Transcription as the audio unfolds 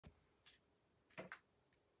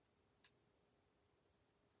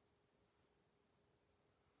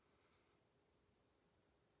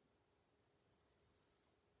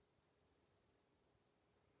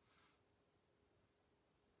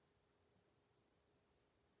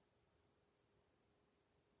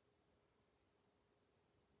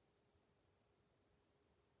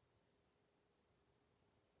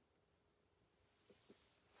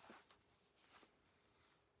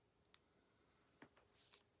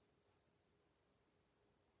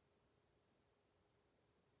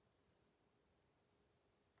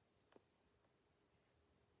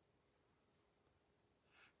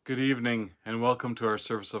Good evening and welcome to our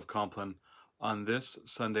service of Compline on this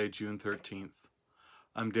Sunday, June 13th.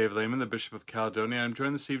 I'm Dave Lehman, the Bishop of Caledonia, and I'm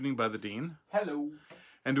joined this evening by the Dean. Hello.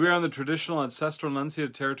 And we are on the traditional ancestral and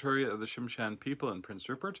unceded territory of the Tsimshian people in Prince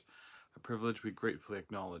Rupert, a privilege we gratefully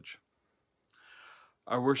acknowledge.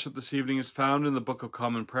 Our worship this evening is found in the Book of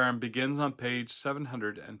Common Prayer and begins on page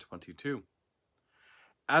 722.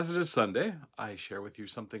 As it is Sunday, I share with you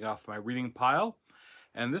something off my reading pile,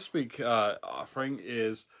 and this week's offering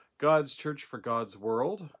is God's Church for God's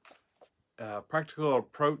World, a practical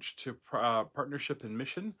approach to partnership and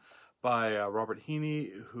mission by Robert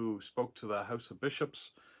Heaney, who spoke to the House of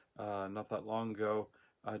Bishops not that long ago.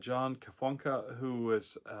 John Kafonka, who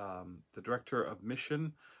was the Director of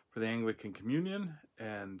Mission for the Anglican Communion,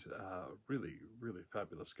 and really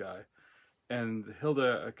fabulous guy. And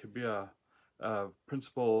Hilda Kabia,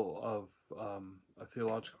 principal of a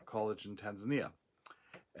theological college in Tanzania.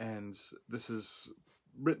 And this is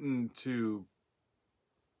written to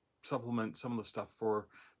supplement some of the stuff for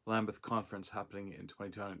Lambeth Conference happening in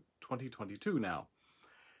 2022 now.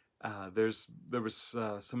 There was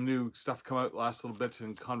some new stuff come out last little bit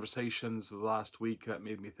in conversations the last week that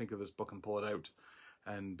made me think of this book and pull it out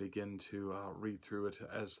and begin to read through it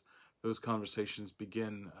as those conversations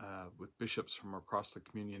begin with bishops from across the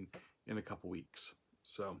communion in a couple weeks.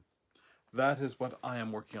 So that is what I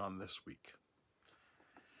am working on this week.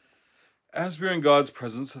 As we're in God's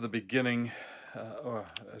presence at the beginning, or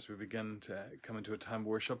as we begin to come into a time of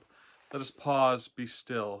worship, let us pause, be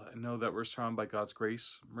still, and know that we're surrounded by God's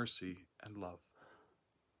grace, mercy, and love.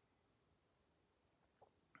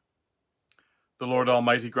 The Lord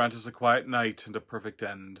Almighty grant us a quiet night and a perfect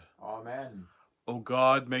end. Amen. O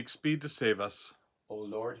God, make speed to save us. O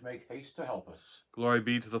Lord, make haste to help us. Glory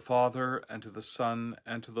be to the Father, and to the Son,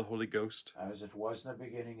 and to the Holy Ghost. As it was in the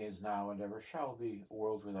beginning, is now, and ever shall be, a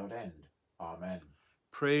world without end. Amen.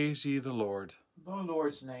 Praise ye the Lord. The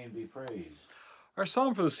Lord's name be praised. Our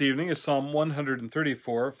psalm for this evening is Psalm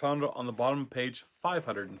 134, found on the bottom of page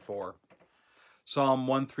 504. Psalm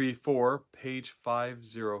 134, page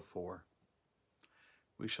 504.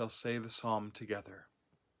 We shall say the psalm together.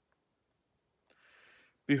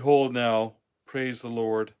 Behold now, praise the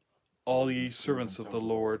Lord, all ye servants of the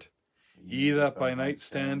Lord, ye that by night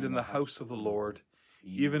stand in the house of the Lord,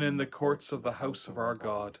 even in the courts of the house of our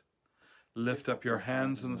God. Lift up your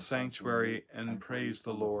hands in the sanctuary, and praise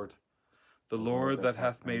the Lord that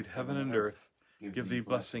hath made heaven and earth, give thee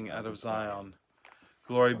blessing out of Zion.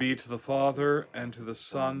 Glory be to the Father, and to the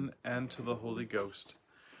Son, and to the Holy Ghost,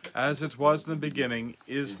 as it was in the beginning,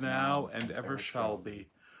 is now, and ever shall be,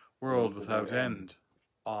 world without end.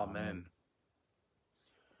 Amen.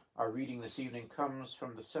 Our reading this evening comes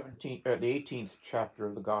from the 18th chapter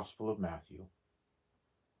of the Gospel of Matthew.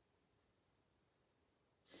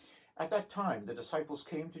 At that time, the disciples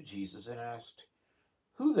came to Jesus and asked,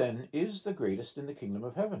 "Who then is the greatest in the kingdom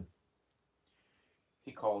of heaven?"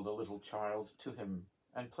 He called a little child to him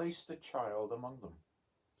and placed the child among them.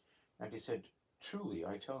 And he said, "Truly,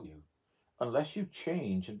 I tell you, unless you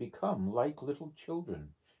change and become like little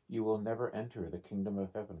children, you will never enter the kingdom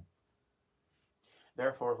of heaven.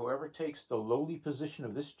 Therefore, whoever takes the lowly position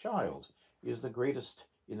of this child is the greatest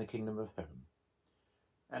in the kingdom of heaven.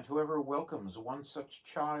 And whoever welcomes one such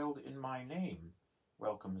child in my name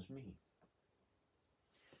welcomes me.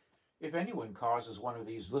 If anyone causes one of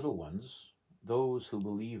these little ones, those who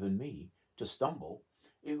believe in me, to stumble,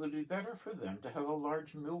 it would be better for them to have a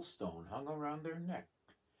large millstone hung around their neck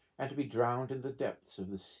and to be drowned in the depths of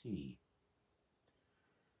the sea.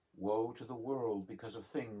 Woe to the world because of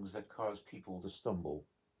things that cause people to stumble.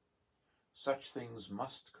 Such things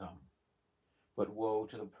must come, but woe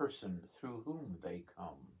to the person through whom they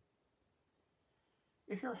come.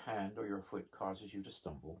 If your hand or your foot causes you to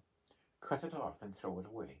stumble, cut it off and throw it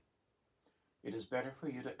away. It is better for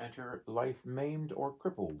you to enter life maimed or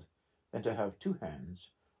crippled than to have 2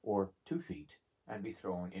 hands or 2 feet and be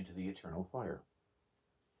thrown into the eternal fire.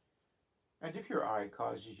 And if your eye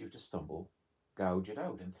causes you to stumble, gouge it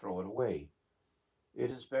out and throw it away. It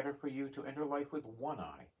is better for you to enter life with 1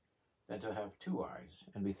 eye than to have 2 eyes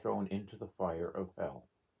and be thrown into the fire of hell."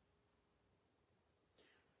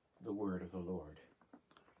 The word of the Lord.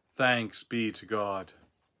 Thanks be to God.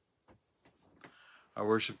 Our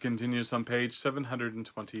worship continues on page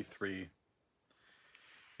 723.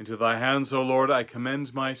 Into thy hands, O Lord, I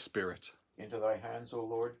commend my spirit. Into thy hands, O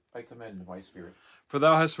Lord, I commend my spirit. For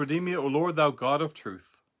thou hast redeemed me, O Lord, thou God of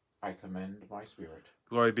truth. I commend my spirit.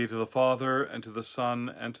 Glory be to the Father, and to the Son,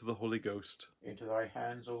 and to the Holy Ghost. Into thy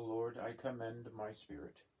hands, O Lord, I commend my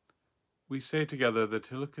spirit. We say together the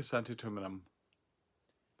Te Lucas Ante Terminum.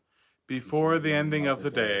 Before the ending of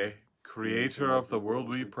the day, Creator of the world,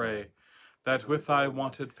 we pray, that with thy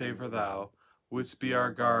wonted favour thou wouldst be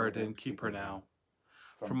our guard and keeper now.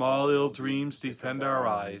 From all ill dreams defend our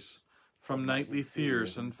eyes, from nightly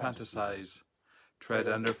fears and fantasize. Tread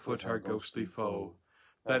underfoot our ghostly foe,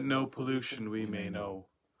 that no pollution we may know.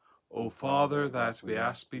 O Father, that we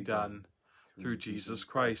ask be done, through Jesus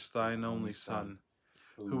Christ, thine only Son,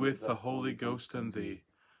 who with the Holy Ghost and thee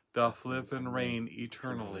doth live and reign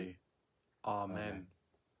eternally. Amen.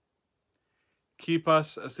 Keep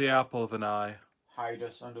us as the apple of an eye. Hide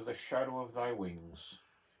us under the shadow of thy wings.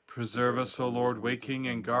 Preserve us, O Lord, waking,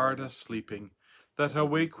 and guard us sleeping, that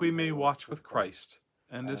awake we may watch with Christ,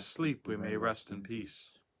 and asleep we may rest in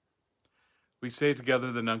peace. We say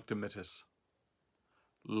together the Nunc Dimittis.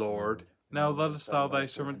 Lord, now lettest thou thy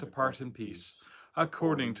servant depart in peace,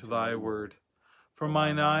 according to thy word. For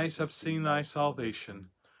mine eyes have seen thy salvation,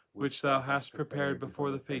 which thou hast prepared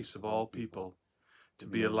before the face of all people, to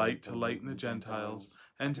be a light to lighten the Gentiles,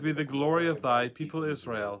 and to be the glory of thy people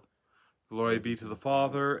Israel. Glory be to the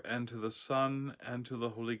Father, and to the Son, and to the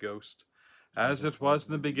Holy Ghost, as it was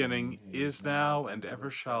in the beginning, is now, and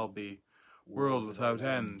ever shall be, world without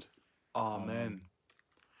end. Amen.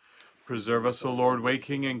 Preserve us, O Lord,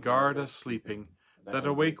 waking, and guard us sleeping, that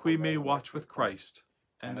awake we may watch with Christ,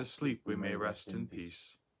 and asleep we may rest in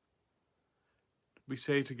peace. We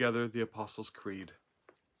say together the Apostles' Creed.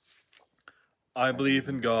 I believe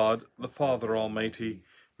in God, the Father Almighty,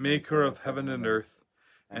 maker of heaven and earth,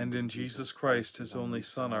 and in Jesus Christ, his only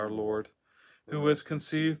Son, our Lord, who was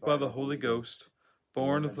conceived by the Holy Ghost,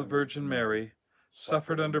 born of the Virgin Mary,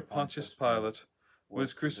 suffered under Pontius Pilate,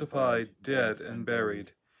 was crucified, dead, and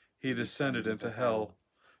buried. He descended into hell.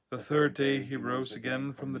 The third day he rose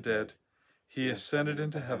again from the dead. He ascended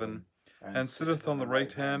into heaven, and sitteth on the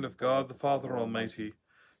right hand of God the Father Almighty.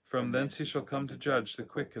 From thence he shall come to judge the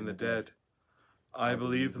quick and the dead. I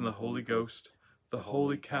believe in the Holy Ghost, the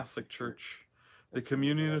Holy Catholic Church, the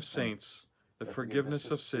communion of saints, the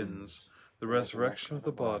forgiveness of sins, the resurrection of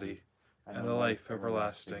the body, and the life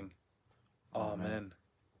everlasting. Amen.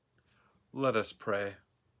 Let us pray.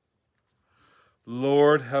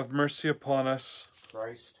 Lord, have mercy upon us.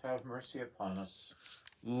 Christ, have mercy upon us.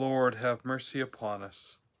 Lord, have mercy upon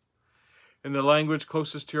us. In the language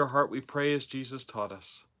closest to your heart we pray as Jesus taught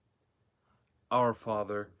us. Our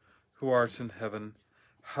Father, who art in heaven,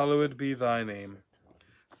 hallowed be thy name.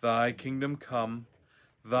 Thy kingdom come,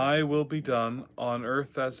 thy will be done, on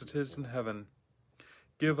earth as it is in heaven.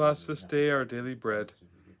 Give us this day our daily bread,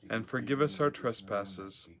 and forgive us our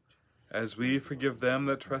trespasses, as we forgive them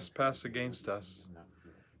that trespass against us.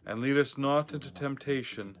 And lead us not into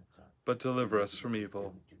temptation, but deliver us from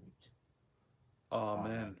evil.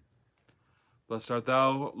 Amen. Blessed art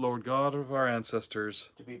thou, Lord God of our ancestors,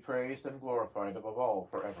 to be praised and glorified above all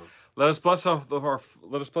forever. Let us bless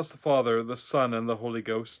the Father, the Son, and the Holy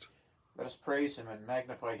Ghost. Let us praise him and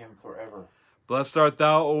magnify him forever. Blessed art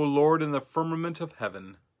thou, O Lord, in the firmament of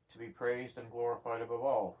heaven, to be praised and glorified above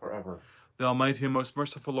all forever. The Almighty and most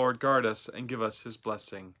merciful Lord guard us and give us his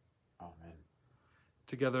blessing. Amen.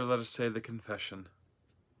 Together let us say the confession.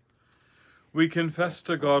 We confess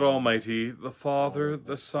to God Almighty, the Father,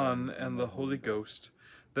 the Son, and the Holy Ghost,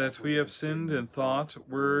 that we have sinned in thought,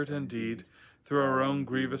 word, and deed, through our own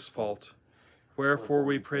grievous fault. Wherefore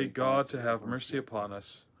we pray God to have mercy upon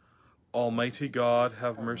us. Almighty God,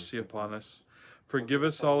 have mercy upon us. Forgive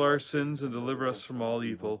us all our sins and deliver us from all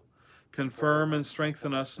evil. Confirm and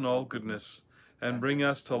strengthen us in all goodness, and bring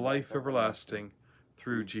us to life everlasting,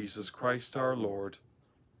 through Jesus Christ our Lord.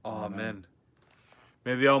 Amen.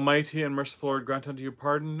 May the Almighty and merciful Lord grant unto you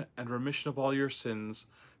pardon and remission of all your sins,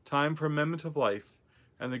 time for amendment of life,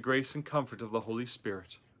 and the grace and comfort of the Holy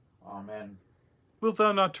Spirit. Amen. Wilt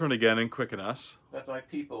thou not turn again and quicken us? That thy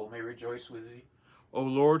people may rejoice with thee. O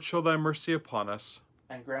Lord, show thy mercy upon us.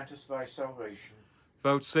 And grant us thy salvation.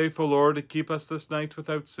 Vouchsafe, O Lord, to keep us this night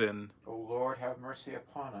without sin. O Lord, have mercy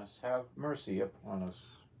upon us. Have mercy upon us.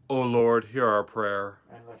 O Lord, hear our prayer.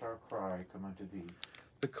 And let our cry come unto thee.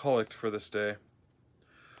 The Collect for this day.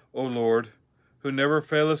 O Lord, who never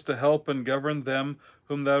failest to help and govern them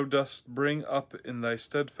whom thou dost bring up in thy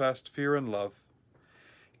steadfast fear and love,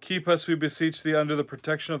 keep us, we beseech thee, under the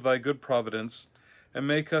protection of thy good providence, and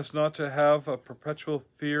make us to have a perpetual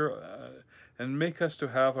fear and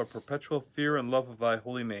love of thy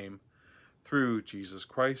holy name, through Jesus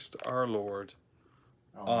Christ our Lord.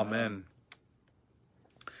 Amen.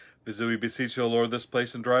 Visit, we beseech you, O Lord, this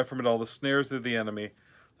place, and drive from it all the snares of the enemy.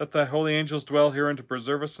 Let thy holy angels dwell herein to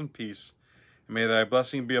preserve us in peace, and may thy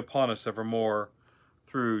blessing be upon us evermore,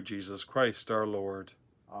 through Jesus Christ our Lord.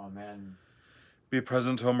 Amen. Be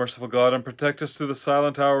present, O merciful God, and protect us through the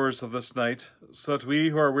silent hours of this night, so that we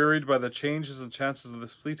who are wearied by the changes and chances of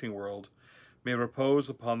this fleeting world may repose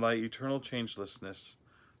upon thy eternal changelessness,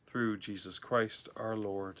 through Jesus Christ our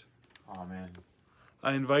Lord. Amen.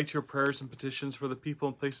 I invite your prayers and petitions for the people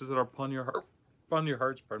and places that are upon your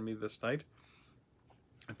hearts, this night,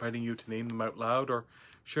 inviting you to name them out loud or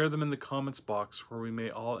share them in the comments box, where we may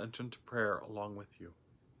all enter into prayer along with you.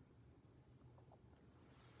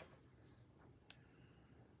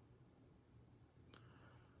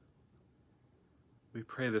 We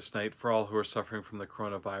pray this night for all who are suffering from the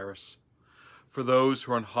coronavirus, for those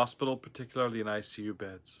who are in hospital, particularly in ICU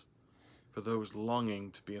beds, for those longing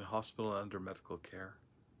to be in hospital and under medical care,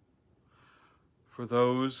 for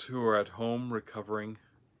those who are at home recovering,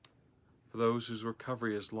 for those whose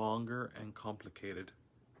recovery is longer and complicated,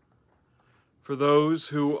 for those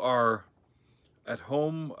who are at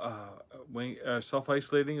home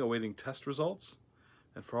self-isolating, awaiting test results,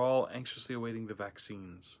 and for all anxiously awaiting the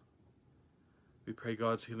vaccines. We pray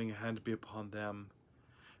God's healing hand to be upon them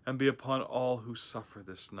and be upon all who suffer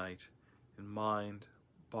this night in mind,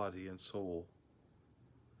 body, and soul.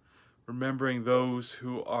 Remembering those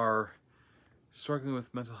who are struggling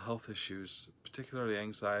with mental health issues, particularly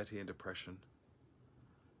anxiety and depression.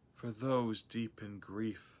 For those deep in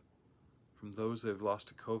grief, from those they've lost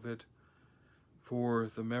to COVID, for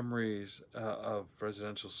the memories of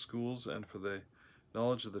residential schools, and for the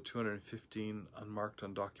knowledge of the 215 unmarked,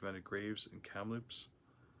 undocumented graves in Kamloops,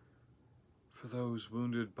 for those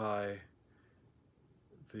wounded by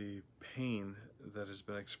the pain that has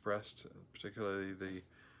been expressed, particularly the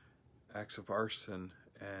acts of arson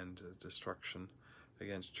and destruction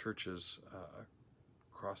against churches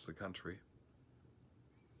across the country,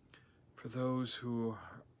 for those who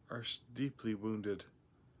are deeply wounded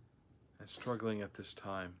and struggling at this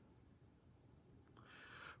time,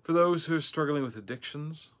 for those who are struggling with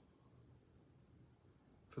addictions,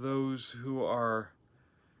 for those who are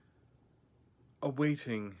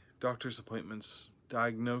awaiting doctor's appointments,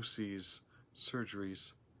 diagnoses,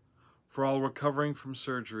 surgeries, for all recovering from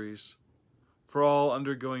surgeries, for all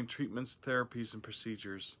undergoing treatments, therapies, and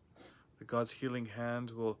procedures, that God's healing hand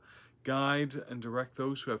will guide and direct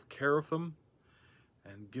those who have care of them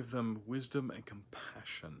and give them wisdom and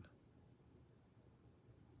compassion.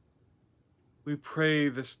 We pray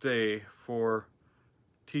this day for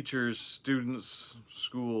teachers, students,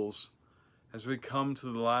 schools. As we come to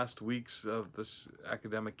the last weeks of this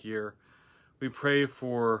academic year, we pray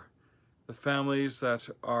for the families that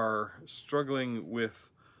are struggling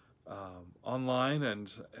with online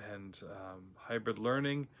and hybrid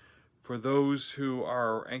learning, for those who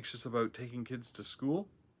are anxious about taking kids to school,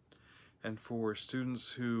 and for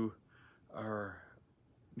students who are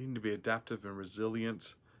needing to be adaptive and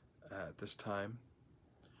resilient at this time,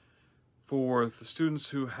 for the students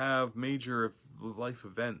who have major life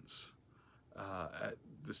events at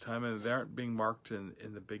this time and they aren't being marked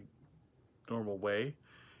in the big normal way,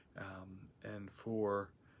 and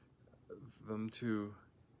for them to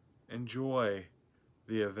enjoy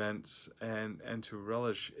the events and to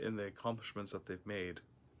relish in the accomplishments that they've made.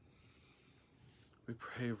 We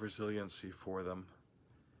pray of resiliency for them,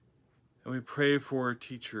 and we pray for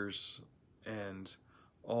teachers and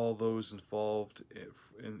all those involved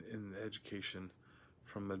in education,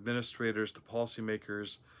 from administrators to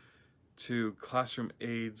policymakers to classroom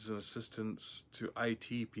aides and assistants to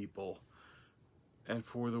IT people, and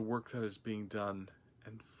for the work that is being done,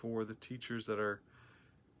 and for the teachers that are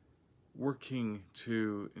working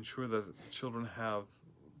to ensure that children have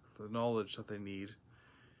the knowledge that they need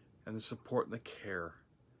and the support and the care,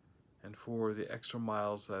 and for the extra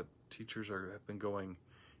miles that teachers have been going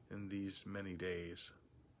in these many days.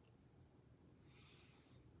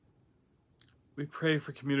 We pray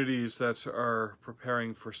for communities that are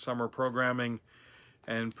preparing for summer programming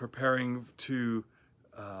and preparing to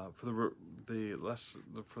for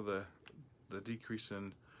the decrease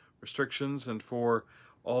in restrictions, and for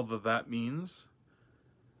all that means,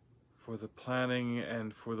 for the planning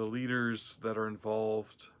and for the leaders that are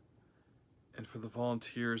involved, and for the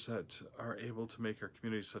volunteers that are able to make our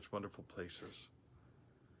communities such wonderful places.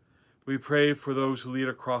 We pray for those who lead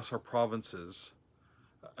across our provinces,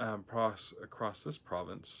 across this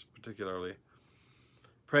province particularly,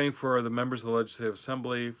 praying for the members of the Legislative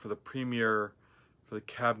Assembly, for the Premier, for the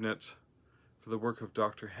Cabinet, for the work of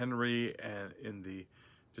Dr. Henry and in the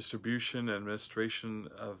distribution and administration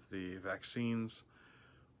of the vaccines,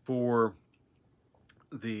 for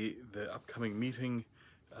the upcoming meeting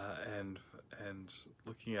and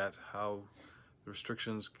looking at how the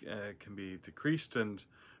restrictions can be decreased and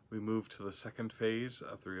we move to the second phase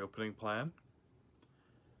of the reopening plan.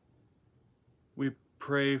 We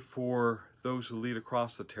pray for those who lead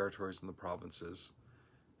across the territories and the provinces,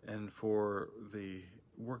 and for the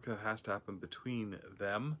work that has to happen between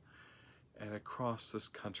them and across this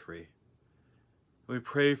country. We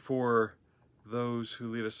pray for those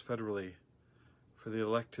who lead us federally, for the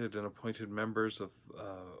elected and appointed members of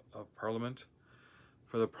Parliament,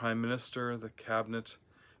 for the Prime Minister, the Cabinet,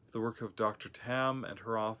 for the work of Dr. Tam and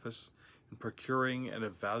her office in procuring and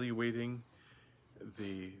evaluating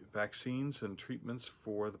the vaccines and treatments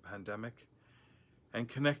for the pandemic, and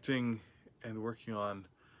connecting and working on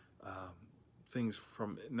things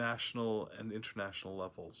from national and international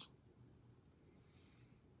levels.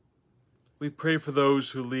 We pray for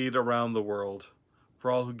those who lead around the world,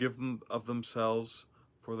 for all who give of themselves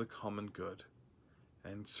for the common good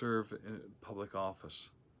and serve in public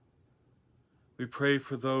office. We pray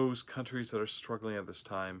for those countries that are struggling at this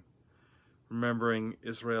time, remembering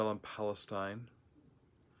Israel and Palestine,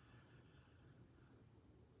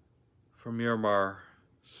 for Myanmar,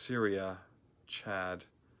 Syria, Chad,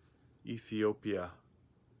 Ethiopia,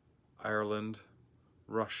 Ireland,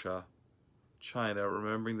 Russia, China,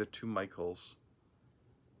 remembering the two Michaels.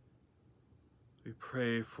 We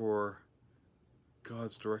pray for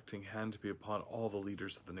God's directing hand to be upon all the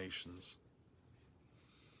leaders of the nations.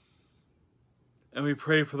 And we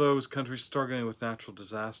pray for those countries struggling with natural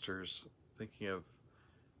disasters, thinking of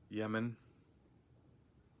Yemen,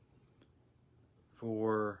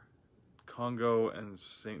 for Congo and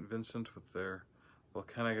St. Vincent with their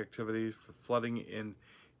volcanic activities, for flooding in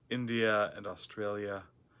India and Australia,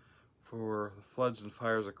 for the floods and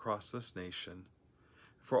fires across this nation,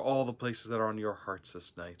 for all the places that are on your hearts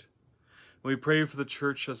this night. And we pray for the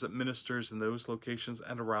church as it ministers in those locations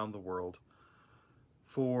and around the world,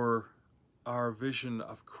 for our vision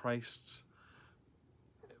of Christ's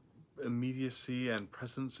immediacy and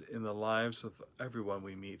presence in the lives of everyone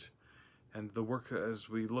we meet, and the work as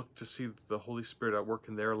we look to see the Holy Spirit at work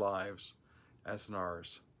in their lives as in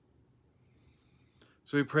ours.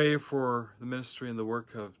 So we pray for the ministry and the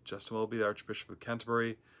work of Justin Welby, the Archbishop of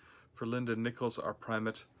Canterbury, for Linda Nichols, our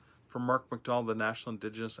primate, for Mark MacDonald, the National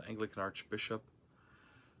Indigenous Anglican Archbishop,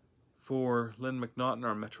 for Lynn McNaughton,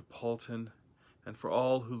 our Metropolitan, and for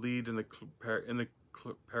all who lead in the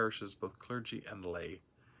parishes, both clergy and lay.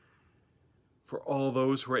 For all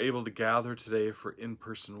those who are able to gather today for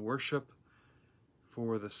in-person worship,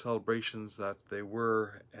 for the celebrations that they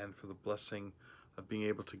were, and for the blessing of being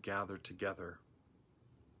able to gather together.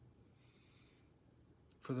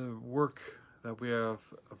 For the work that we have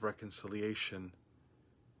of reconciliation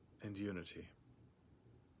and unity.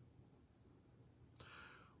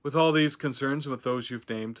 With all these concerns and with those you've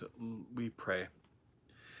named, we pray.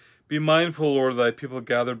 Be mindful, Lord, of thy people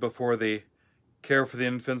gathered before thee. Care for the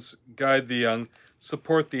infants, guide the young,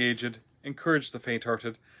 support the aged, encourage the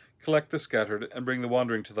faint-hearted, collect the scattered, and bring the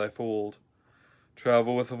wandering to thy fold.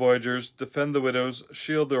 Travel with the voyagers, defend the widows,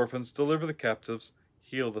 shield the orphans, deliver the captives,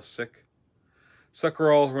 heal the sick.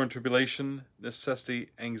 Succor all who are in tribulation, necessity,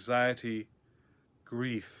 anxiety,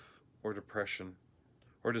 grief, or depression,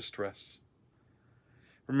 or distress.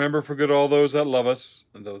 Remember for good all those that love us,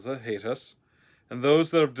 and those that hate us, and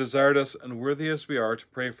those that have desired us, and worthy as we are, to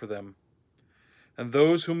pray for them. And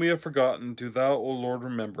those whom we have forgotten, do thou, O Lord,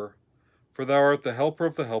 remember. For thou art the helper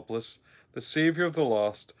of the helpless, the Saviour of the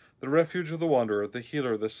lost, the refuge of the wanderer, the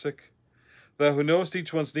healer of the sick. Thou who knowest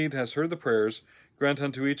each one's need hast heard the prayers. Grant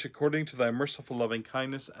unto each according to thy merciful loving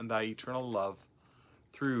kindness and thy eternal love.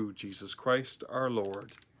 Through Jesus Christ our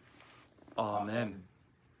Lord. Amen.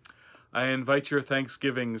 I invite your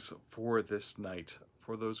thanksgivings for this night,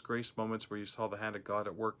 for those grace moments where you saw the hand of God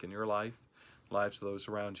at work in your life, lives of those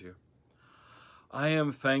around you. I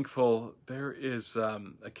am thankful there is a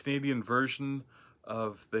Canadian version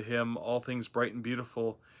of the hymn, All Things Bright and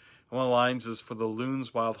Beautiful. And one of the lines is, for the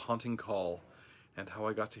loon's wild haunting call, and how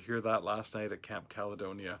I got to hear that last night at Camp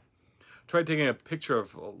Caledonia. I tried taking a picture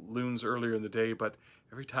of loons earlier in the day, but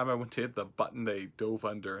every time I went to hit the button, they dove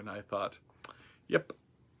under, and I thought, yep,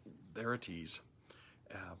 they're a tease.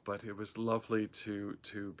 But it was lovely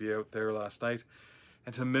to be out there last night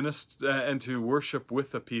and to minister and to worship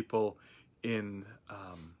with the people in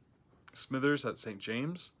Smithers at St.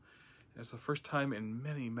 James. It's the first time in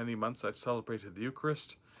many, many months I've celebrated the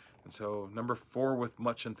Eucharist. And so number 4 with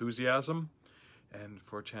much enthusiasm, and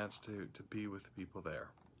for a chance to be with the people there.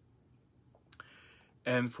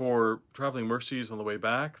 And for traveling mercies on the way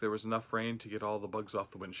back, there was enough rain to get all the bugs off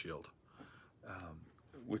the windshield.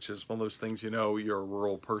 Which is one of those things, you know, you're a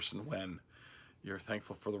rural person when you're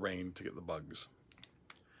thankful for the rain to get the bugs.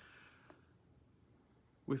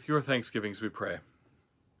 With your thanksgivings we pray.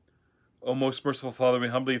 O most merciful Father, we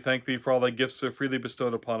humbly thank thee for all thy gifts so freely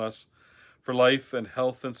bestowed upon us, for life and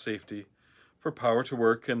health and safety, for power to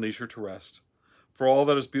work and leisure to rest, for all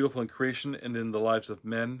that is beautiful in creation and in the lives of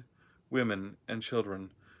men, women, and children.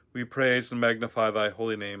 We praise and magnify thy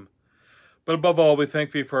holy name. But above all, we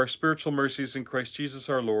thank thee for our spiritual mercies in Christ Jesus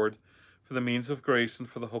our Lord, for the means of grace and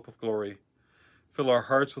for the hope of glory. Fill our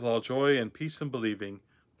hearts with all joy and peace in believing,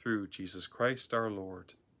 through Jesus Christ our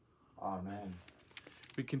Lord. Amen.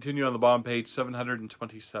 We continue on the bottom page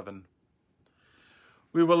 727.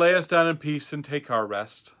 We will lay us down in peace and take our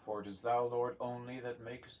rest. For it is thou, Lord, only that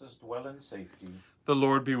makest us dwell in safety. The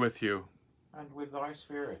Lord be with you. And with thy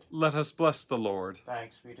spirit. Let us bless the Lord.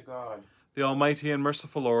 Thanks be to God. The Almighty and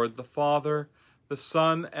merciful Lord, the Father, the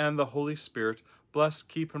Son, and the Holy Spirit, bless,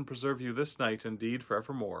 keep, and preserve you this night, indeed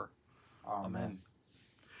forevermore. Amen.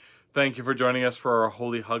 Thank you for joining us for our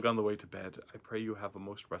holy hug on the way to bed. I pray you have a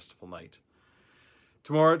most restful night.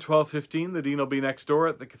 Tomorrow at 12:15, the Dean will be next door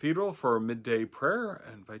at the Cathedral for midday prayer.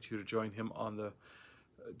 I invite you to join him on the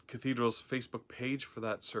Cathedral's Facebook page for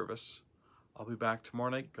that service. I'll be back tomorrow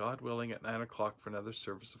night, God willing, at 9 o'clock for another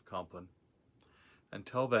service of Compline.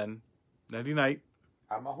 Until then, nighty-night.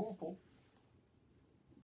 I'm a hoople.